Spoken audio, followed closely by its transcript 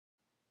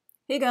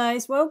Hey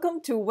guys, welcome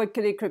to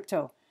Weekly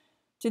Crypto.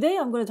 Today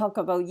I'm going to talk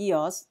about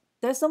EOS.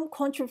 There's some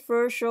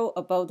controversial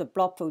about the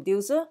block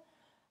producer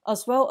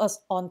as well as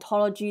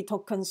Ontology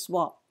token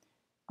swap.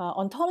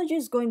 Ontology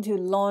is going to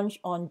launch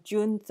on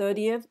June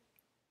 30th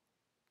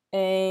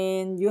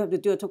and you have to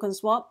do a token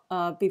swap.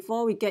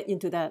 Before we get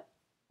into that,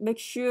 make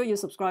sure you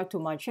subscribe to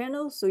my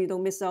channel so you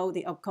don't miss out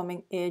the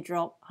upcoming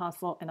airdrop, hard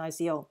fork, and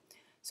ICO.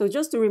 So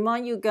just to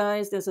remind you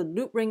guys, there's a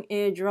Loopring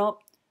Airdrop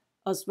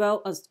as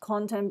well as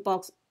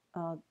ContentBOX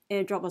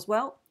Airdrop as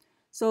well.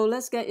 So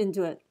let's get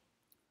into it.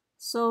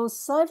 So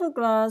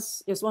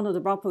Cypherglass is one of the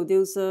block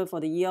producer for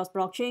the EOS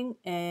blockchain,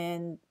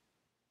 and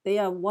they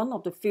are one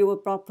of the fewer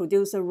block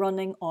producer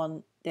running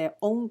on their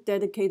own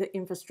dedicated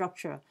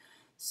infrastructure.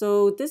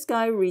 So this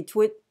guy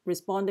retweet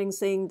responding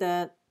saying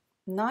that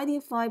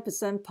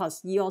 95%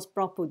 plus EOS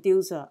block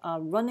producer are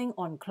running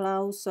on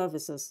cloud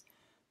services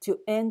to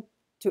earn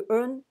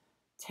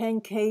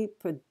 10K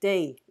per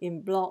day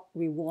in block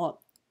reward.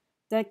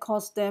 That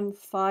costs them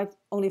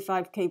only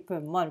 5K per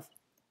month.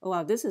 Oh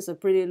wow, this is a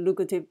pretty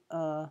lucrative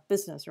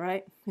business,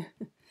 right?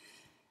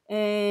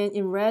 And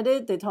in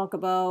Reddit, they talk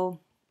about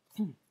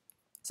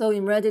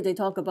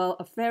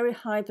a very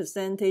high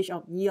percentage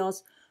of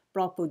EOS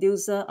block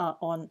producer are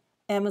on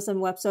Amazon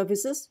Web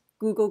Services,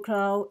 Google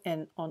Cloud,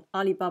 and on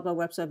Alibaba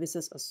Web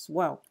Services as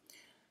well.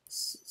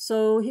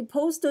 So he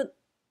posted,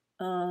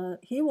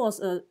 he was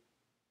a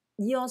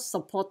EOS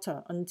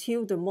supporter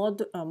until the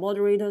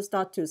moderator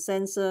start to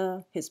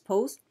censor his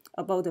post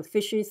about the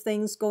fishy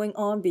things going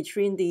on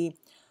between the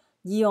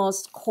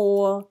EOS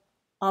core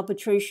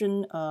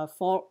arbitration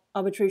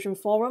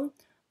forum,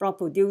 block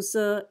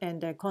producer,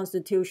 and their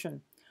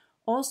constitution.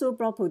 Also,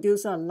 block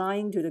producer are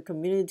lying to the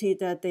community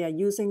that they are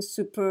using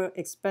super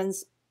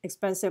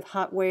expensive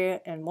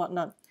hardware and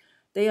whatnot.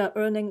 They are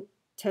earning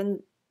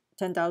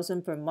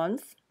 10,000 per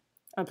month.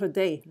 Per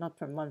day, not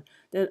per month.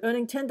 They're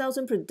earning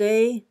 10,000 per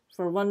day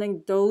for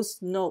running those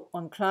nodes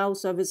on cloud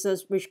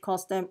services, which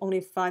cost them only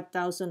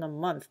 5,000 a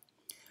month.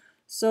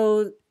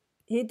 So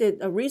he did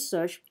a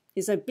research.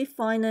 He said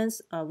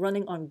Bitfinance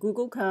running on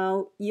Google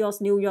Cloud,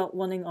 EOS New York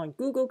running on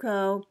Google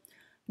Cloud,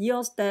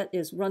 EOS Debt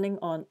is running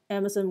on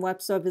Amazon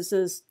Web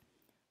Services,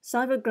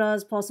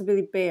 Cypherglass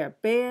possibly Bear.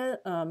 Bear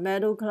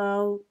Metal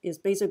Cloud is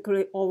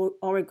basically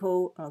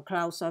Oracle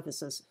cloud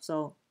services.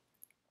 So,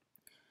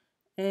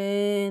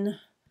 and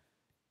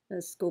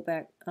let's go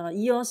back.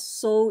 EOS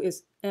Soul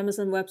is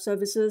Amazon Web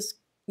Services.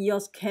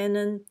 EOS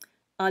Canon,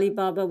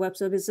 Alibaba Web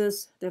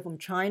Services. They're from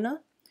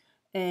China.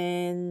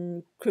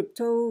 And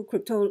Crypto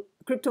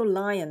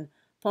Lion,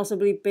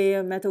 possibly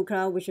Bear Metal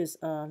Cloud, which is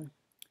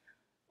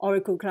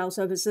Oracle Cloud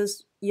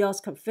Services.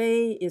 EOS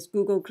Cafe is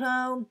Google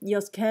Cloud.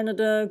 EOS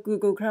Canada,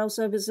 Google Cloud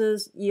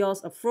Services.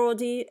 EOS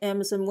Authority,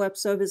 Amazon Web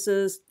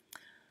Services.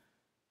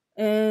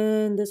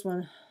 And this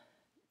one,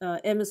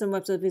 Amazon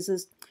Web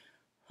Services.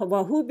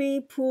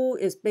 Huobi Pool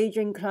is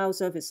Beijing Cloud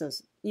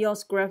Services.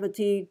 EOS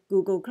Gravity,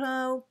 Google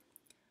Cloud.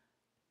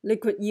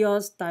 Liquid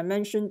EOS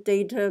Dimension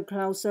Data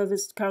Cloud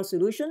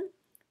Solution.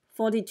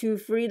 42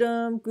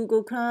 Freedom,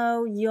 Google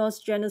Cloud. EOS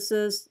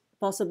Genesis,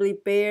 possibly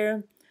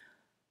Bear.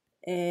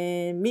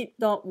 And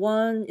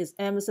Meet.1 is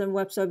Amazon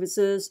Web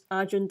Services.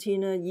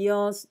 Argentina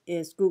EOS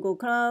is Google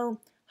Cloud.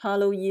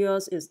 Hello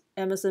EOS is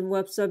Amazon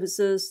Web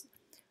Services.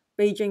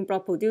 Beijing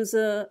Block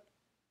Producer,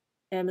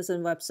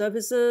 Amazon Web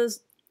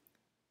Services.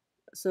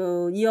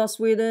 So EOS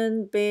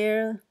Sweden,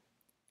 Bear,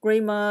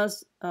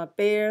 Greymass,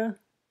 Bear.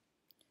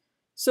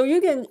 So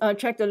you can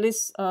check the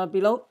list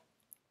below.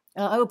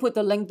 I will put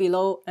the link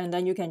below, and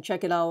then you can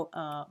check it out,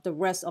 the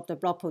rest of the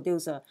block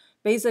producer.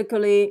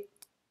 Basically,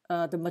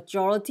 the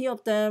majority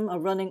of them are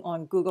running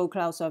on Google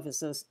Cloud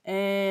Services.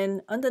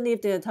 And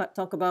underneath they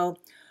talk about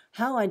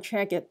how I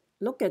check it.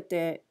 Look at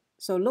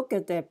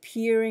their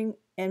peering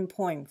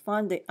endpoint.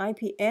 Find the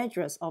IP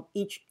address of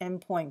each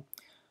endpoint.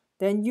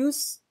 Then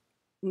use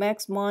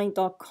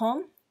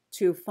maxmind.com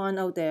to find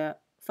out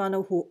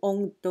who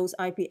own those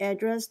IP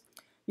address.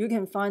 You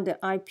can find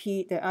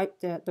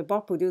the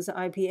block producer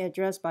IP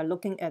address by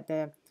looking at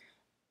the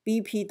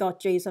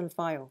bp.json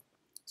file.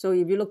 So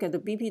if you look at the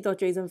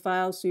bp.json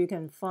file, so you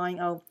can find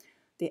out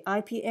the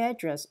IP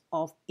address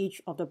of each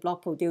of the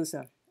block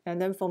producer.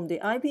 And then from the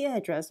IP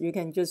address, you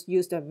can just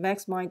use the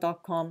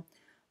maxmind.com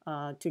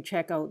to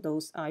check out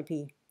those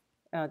IP,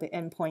 the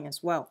endpoint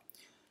as well.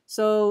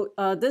 So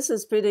this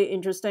is pretty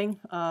interesting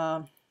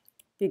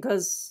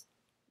because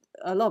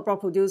a lot of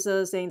block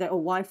producers saying that, oh,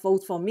 why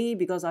vote for me?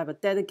 Because I have a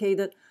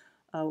dedicated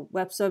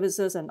web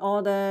services and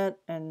all that.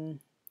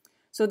 And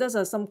so those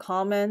are some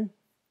comment.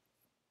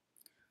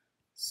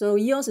 So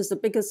EOS is the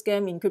biggest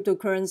scam in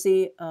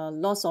cryptocurrency.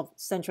 Lots of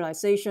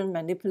centralization,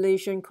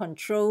 manipulation,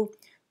 control,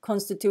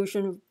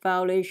 constitution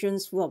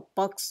violations, full of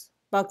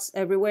bugs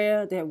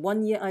everywhere. They have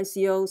 1 year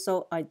ICO,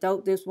 so I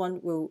doubt this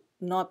one will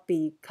not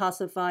be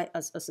classified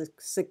as a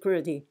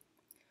security.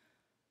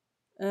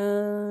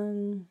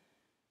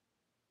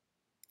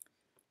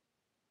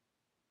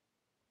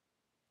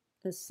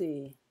 Let's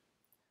see.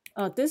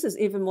 This is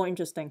even more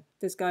interesting.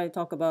 This guy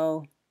talk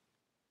about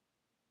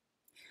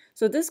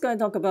So this guy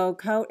talk about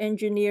cloud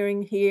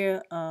engineering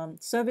here.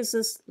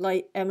 Services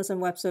like Amazon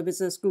Web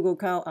Services, Google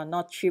Cloud are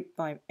not cheap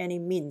by any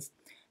means.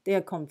 They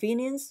are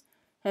convenience.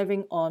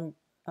 Having on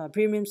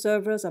premium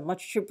servers are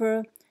much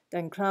cheaper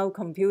than cloud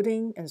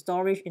computing and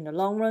storage in the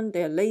long run.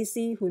 They are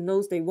lazy. Who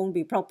knows they won't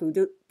be block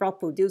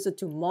producer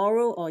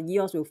tomorrow, or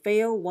EOS will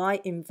fail. Why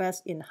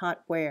invest in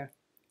hardware?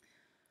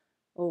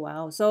 Oh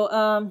wow.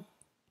 So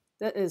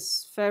that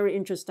is very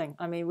interesting.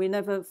 I mean, we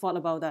never thought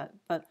about that,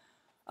 but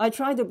I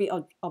try to be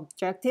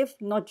objective,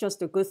 not just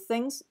the good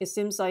things. It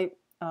seems like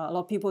a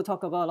lot of people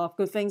talk about a lot of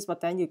good things,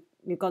 but then you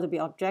got to be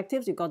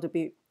objective. You got to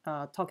be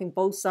talking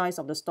both sides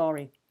of the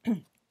story.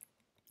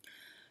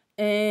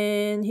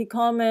 And he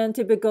comment,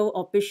 typical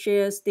of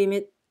BitShares, deem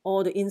it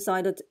all the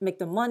insider make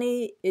the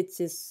money. It's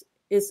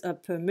a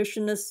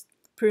permissionless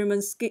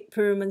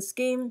pyramid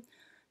scheme.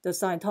 The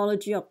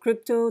psychology of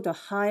crypto, the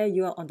higher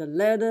you are on the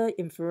ladder,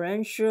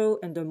 inferential,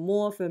 and the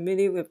more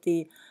familiar with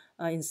the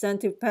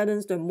incentive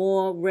patterns, the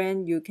more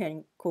rent you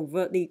can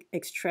covertly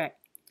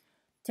extract.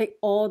 Take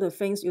all the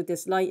things you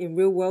dislike in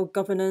real-world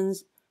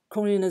governance,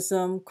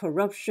 cronyism,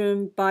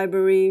 corruption,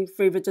 bribery,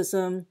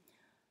 favoritism,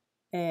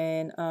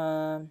 and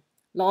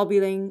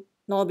lobbying,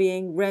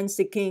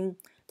 rent-seeking.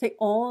 Take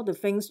all the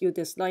things you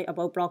dislike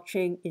about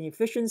blockchain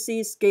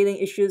inefficiency, scaling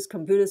issues,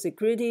 computer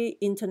security,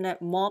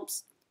 internet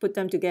mobs, put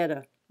them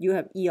together. You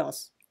have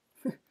EOS.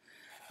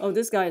 Oh,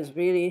 this guy is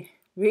really,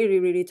 really,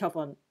 really tough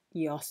on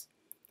EOS.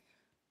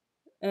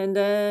 And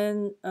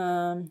then,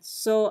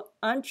 so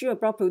aren't you a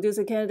block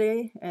producer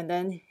candidate? And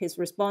then his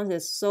response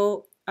is,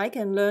 so I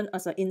can learn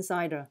as an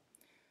insider.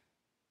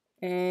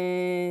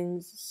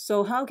 And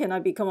so how can I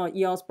become an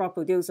EOS block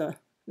producer?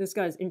 This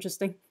guy is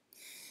interesting.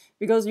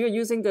 Because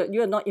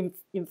you're not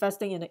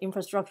investing in the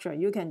infrastructure.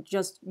 You can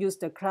just use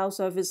the cloud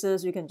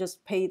services. You can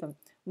just pay them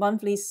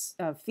monthly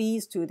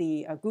fees to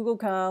the Google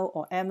Cloud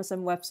or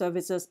Amazon Web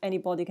Services.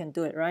 Anybody can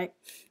do it, right?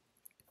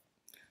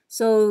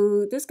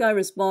 So this guy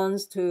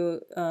responds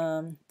to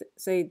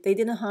say they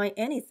didn't hide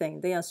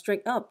anything. They are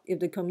straight up. If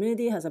the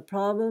community has a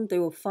problem, they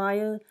will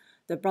fire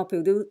the block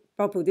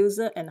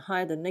producer and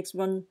hire the next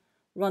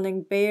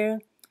running bear.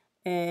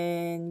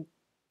 And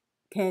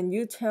can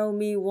you tell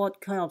me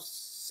what kind of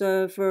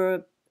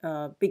server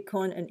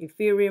Bitcoin and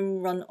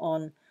Ethereum run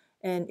on,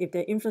 and if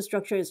the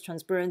infrastructure is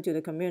transparent to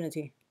the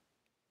community?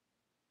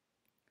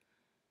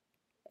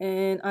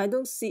 And I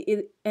don't see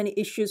any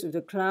issues with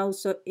the cloud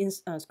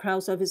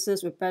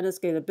services with better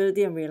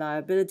scalability and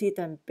reliability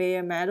than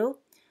bare metal.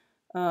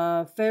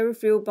 Very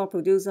few block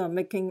producers are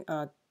making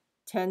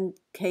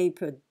 10K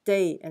per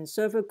day, and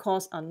server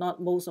costs are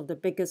not most of the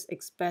biggest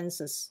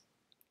expenses.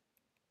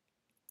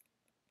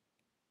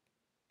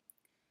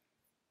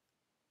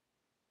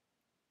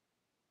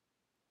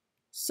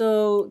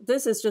 So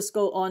this is just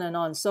go on and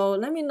on. So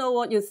let me know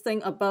what you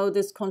think about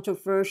this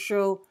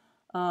controversial.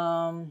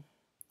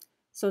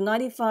 So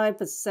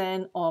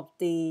 95% of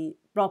the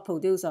block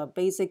producers are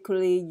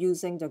basically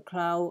using the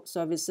cloud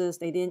services.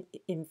 They didn't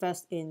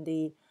invest in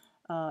the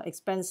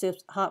expensive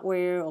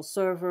hardware or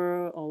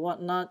server or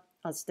whatnot,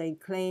 as they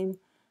claim.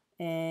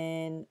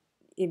 And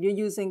if you're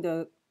using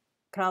the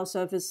cloud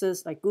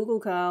services like Google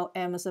Cloud,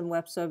 Amazon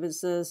Web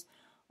Services,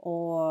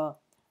 or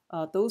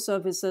those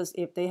services,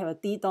 if they have a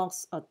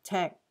DDoS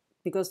attack,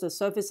 because the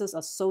services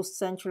are so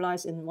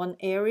centralized in one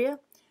area,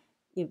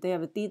 if they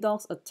have a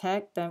DDoS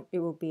attack, then it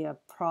will be a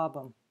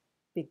problem,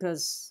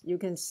 because you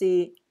can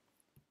see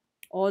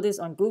all this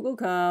on Google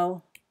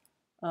Cloud,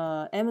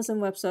 Amazon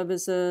Web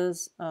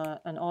Services,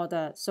 and all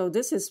that. So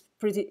this is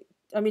pretty,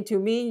 I mean, to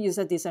me, you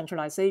said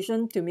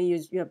decentralization. To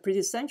me, you're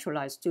pretty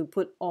centralized to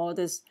put all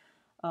this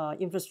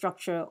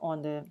infrastructure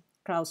on the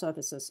cloud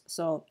services.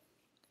 So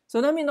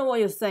let me know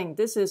what you think.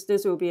 This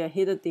will be a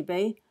heated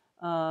debate.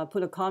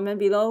 Put a comment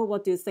below.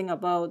 What do you think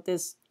about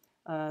this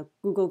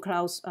Google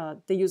Cloud?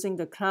 They're using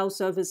the cloud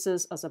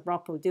services as a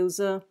block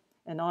producer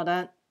and all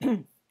that.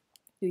 Do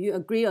you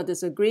agree or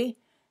disagree?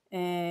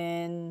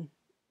 And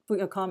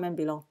put a comment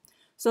below.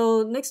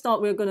 So next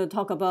up, we're going to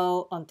talk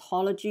about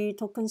Ontology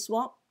token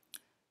swap.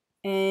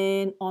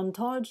 And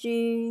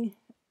Ontology,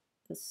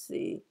 let's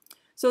see.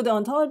 So the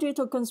Ontology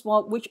token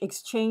swap, which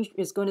exchange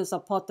is going to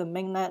support the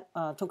MainNet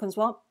token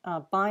swap?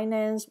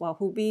 Binance,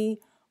 Wahoo,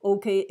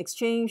 OK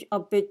Exchange,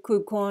 Upbit,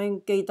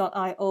 KuCoin,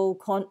 Gate.io,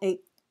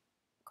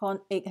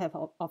 Con8 have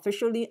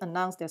officially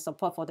announced their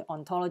support for the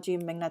Ontology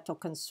MainNet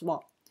token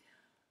swap.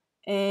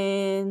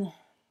 And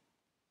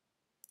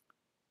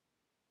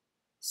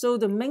so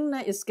the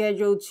MainNet is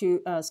scheduled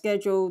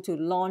to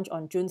launch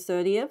on June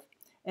 30th,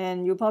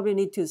 and you probably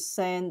need to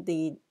send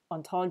the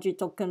Ontology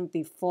token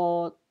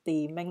before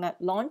the MainNet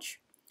launch.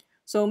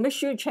 So make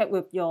sure you check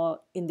with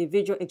your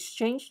individual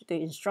exchange the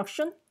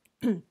instruction.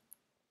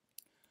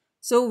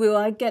 So will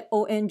I get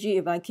ONG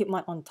if I keep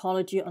my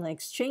Ontology on an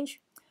exchange?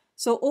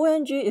 So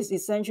ONG is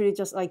essentially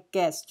just like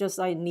gas, just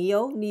like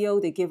NEO. NEO,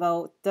 they give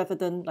out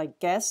dividend like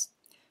gas.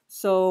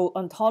 So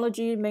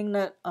Ontology,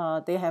 MainNet,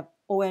 they have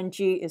ONG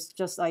is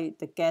just like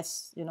the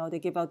gas, they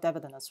give out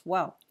dividend as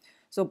well.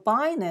 So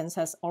Binance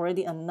has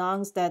already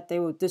announced that they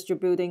will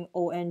distributing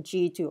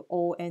ONG to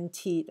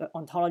ONT, the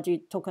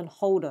Ontology token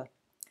holder.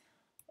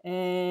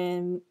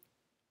 And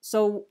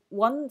so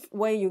one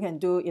way you can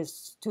do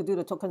is to do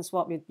the token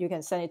swap. You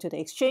can send it to the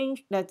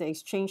exchange, let the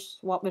exchange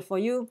swap it for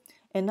you.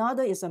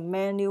 Another is a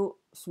manual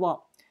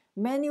swap.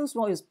 Manual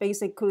swap is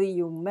basically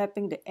you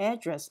mapping the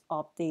address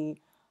of the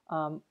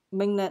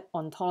MainNet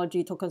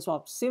Ontology token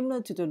swap,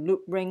 similar to the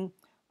Loopring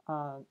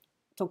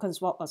token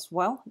swap as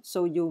well.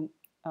 So you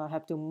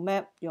have to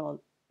map your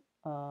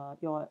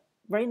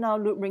right now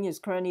Loopring is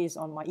currently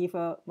on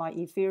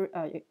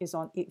Ethereum is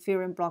on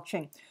Ethereum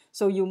blockchain.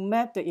 So you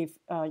map the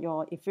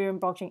your Ethereum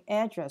blockchain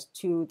address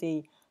to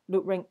the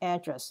Loopring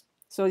address.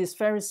 So it's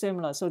very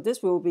similar. So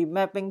this will be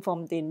mapping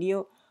from the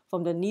Neo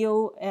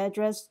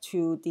address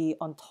to the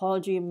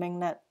Ontology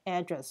mainnet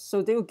address.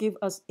 So they will give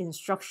us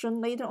instruction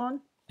later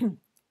on.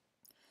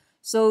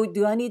 So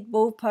do I need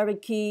both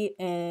private key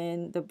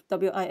and the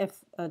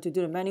WIF to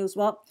do the manual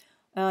swap?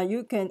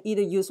 You can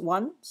either use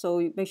one,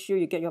 so make sure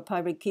you get your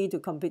private key to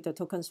complete the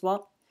token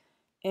swap.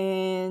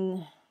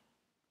 And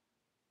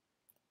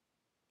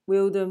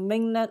will the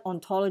mainnet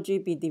ontology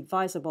be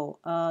divisible?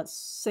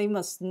 Same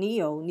as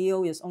Neo.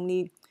 Neo is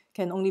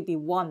can only be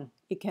one.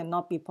 It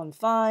cannot be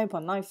 0.5,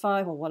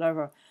 0.95, or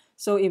whatever.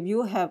 So if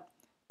you have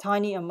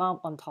tiny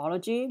amount of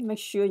ontology, make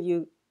sure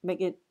you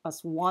make it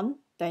as one.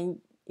 Then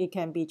it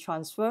can be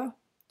transferred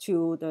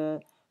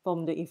to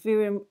from the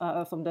Ethereum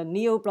from the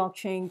Neo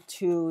blockchain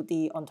to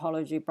the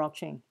Ontology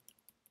blockchain.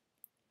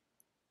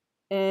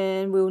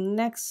 And will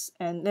Next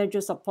and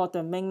Ledger support the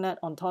mainnet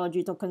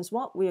Ontology token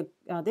swap? They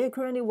are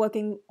currently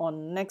working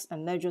on Next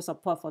and Ledger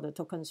support for the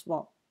token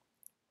swap.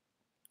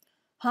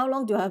 How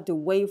long do I have to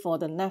wait for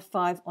the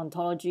NEP5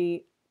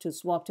 Ontology to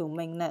swap to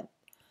mainnet?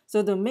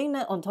 So the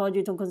mainnet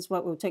Ontology token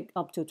swap will take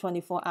up to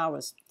 24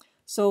 hours.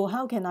 So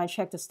how can I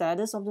check the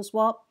status of the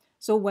swap?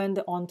 So when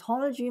the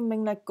Ontology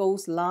mainnet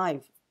goes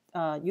live,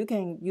 you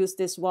can use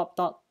this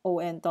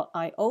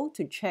swap.on.io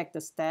to check the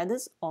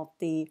status of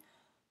the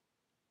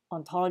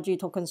Ontology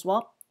token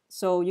swap.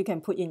 So you can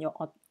put in your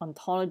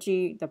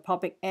Ontology, the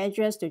public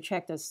address to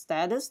check the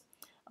status.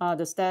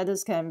 The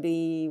status can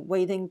be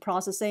waiting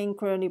processing,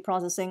 currently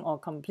processing, or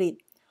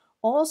complete.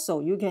 Also,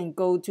 you can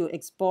go to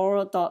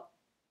explorer.ont.io,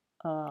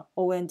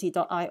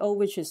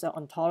 which is the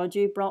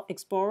Ontology block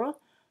explorer.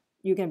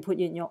 You can put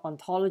in your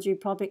Ontology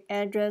public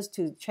address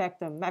to check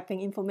the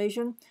mapping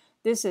information.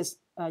 This is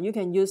you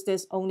can use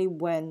this only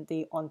when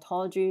the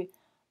Ontology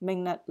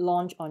mainnet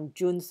launch on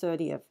June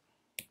 30th.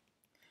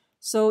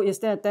 So is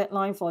there a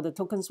deadline for the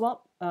token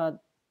swap?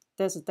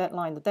 There's a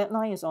deadline. The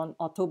deadline is on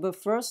October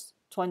 1st,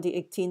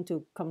 2018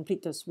 to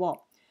complete the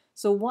swap.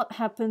 So what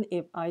happens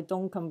if I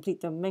don't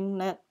complete the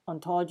mainnet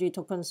Ontology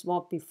token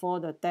swap before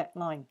the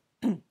deadline?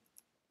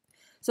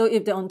 So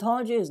if the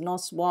Ontology is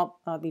not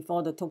swapped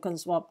before the token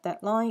swap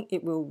deadline,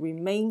 it will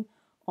remain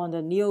on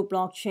the Neo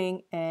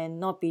blockchain and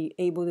not be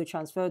able to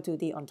transfer to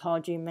the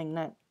Ontology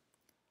mainnet.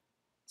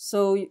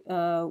 So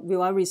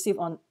will I receive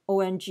on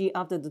ONG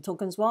after the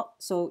token swap?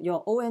 So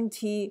your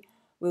ONT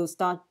will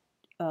start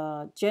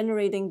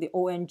generating the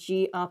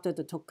ONG after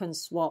the token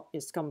swap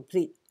is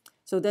complete.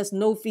 So there's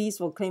no fees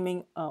for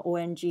claiming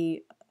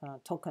ONG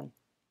token.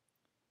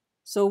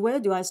 So where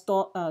do I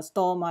store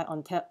my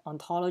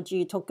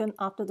Ontology token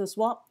after the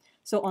swap?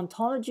 So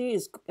Ontology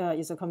is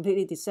a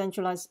completely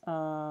decentralized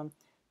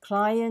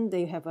client.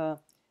 They have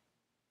a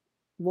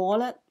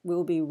wallet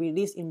will be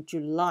released in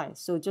July.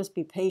 So just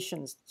be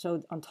patient.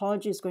 So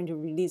Ontology is going to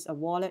release a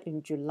wallet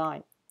in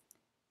July.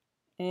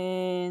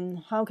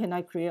 And how can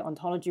I create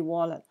Ontology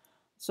wallet?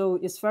 So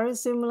it's very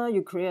similar.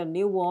 You create a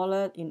new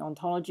wallet in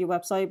Ontology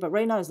website, but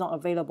right now it's not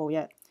available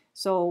yet.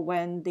 So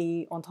when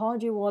the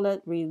Ontology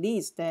wallet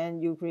released,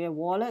 then you create a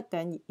wallet,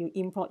 then you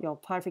import your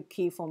private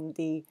key from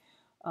the,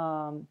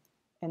 and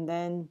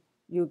then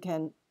you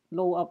can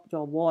load up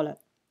your wallet.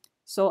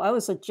 So I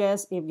would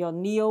suggest if your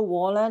Neo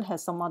wallet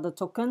has some other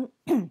token,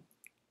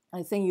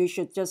 I think you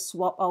should just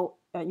swap out,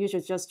 you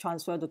should just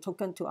transfer the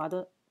token to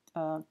other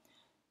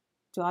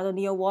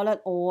Neo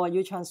wallet, or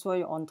you transfer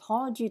your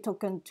Ontology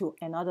token to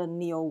another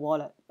Neo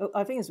wallet.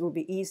 I think it will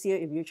be easier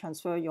if you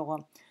transfer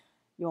your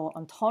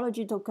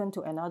Ontology token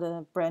to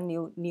another brand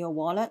new Neo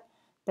wallet.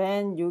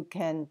 Then you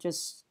can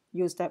just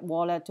use that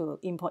wallet to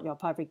import your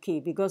private key,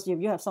 because if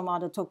you have some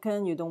other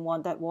token, you don't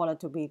want that wallet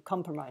to be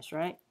compromised,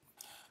 right?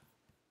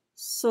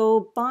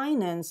 So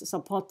Binance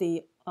support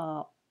the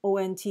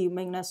ONT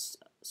mainnet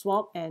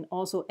swap and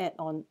also add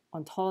on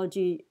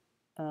Ontology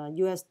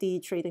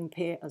USD trading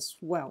pair as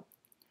well.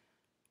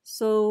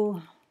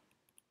 So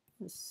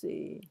let's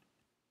see.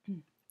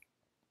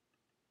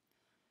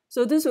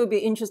 So this will be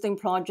an interesting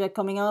project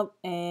coming up,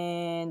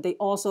 and they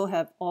also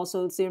have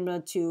similar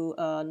to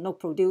Node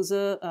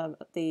Producer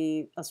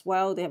as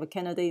well. They have a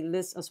candidate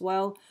list as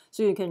well,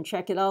 so you can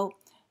check it out.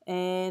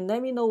 And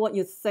let me know what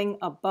you think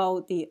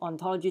about the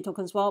Ontology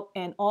token swap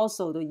and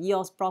also the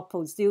EOS Block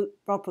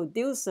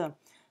Producer.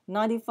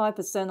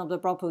 95% of the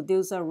Block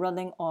Producer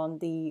running on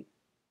the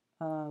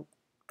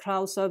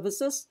cloud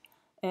services.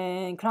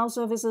 And cloud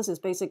services is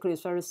basically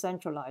very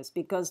centralized,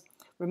 because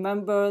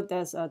Remember,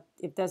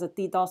 if there's a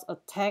DDoS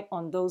attack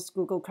on those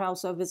Google Cloud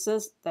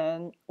services,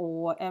 then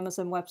or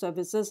Amazon Web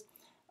Services,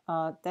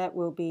 that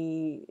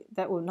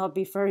will not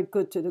be very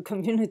good to the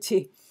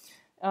community.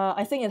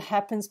 I think it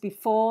happens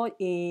before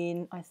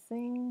in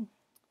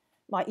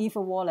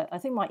MyEther wallet. I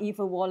think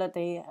MyEther wallet,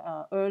 they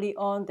early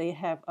on they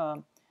have,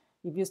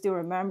 if you still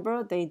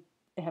remember, they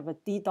have a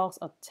DDoS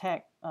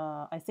attack.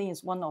 I think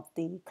it's one of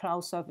the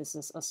cloud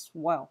services as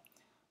well.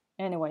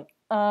 Anyway,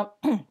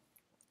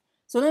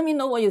 so let me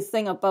know what you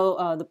think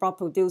about the block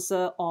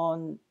producer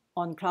on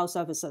cloud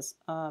services.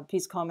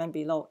 Please comment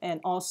below,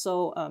 and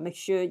also make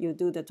sure you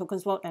do the token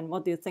swap. And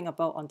what do you think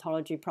about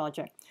Ontology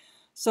project?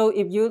 So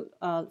if you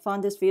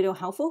found this video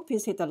helpful,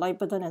 please hit the like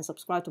button and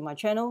subscribe to my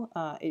channel.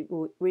 It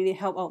will really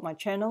help out my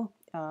channel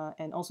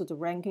and also the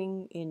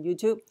ranking in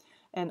YouTube.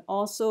 And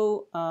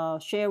also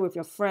share with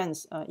your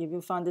friends if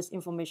you found this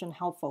information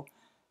helpful.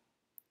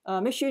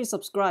 Make sure you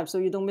subscribe so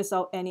you don't miss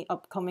out any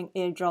upcoming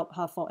airdrop,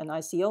 hard fork, and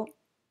ICO.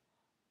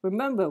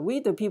 Remember,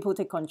 we the people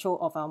take control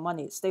of our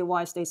money. Stay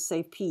wise, stay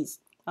safe, peace.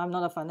 I'm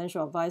not a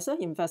financial advisor.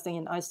 Investing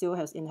in ICO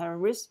has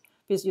inherent risk.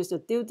 Please use your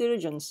due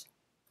diligence.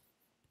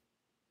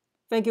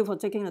 Thank you for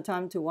taking the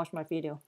time to watch my video.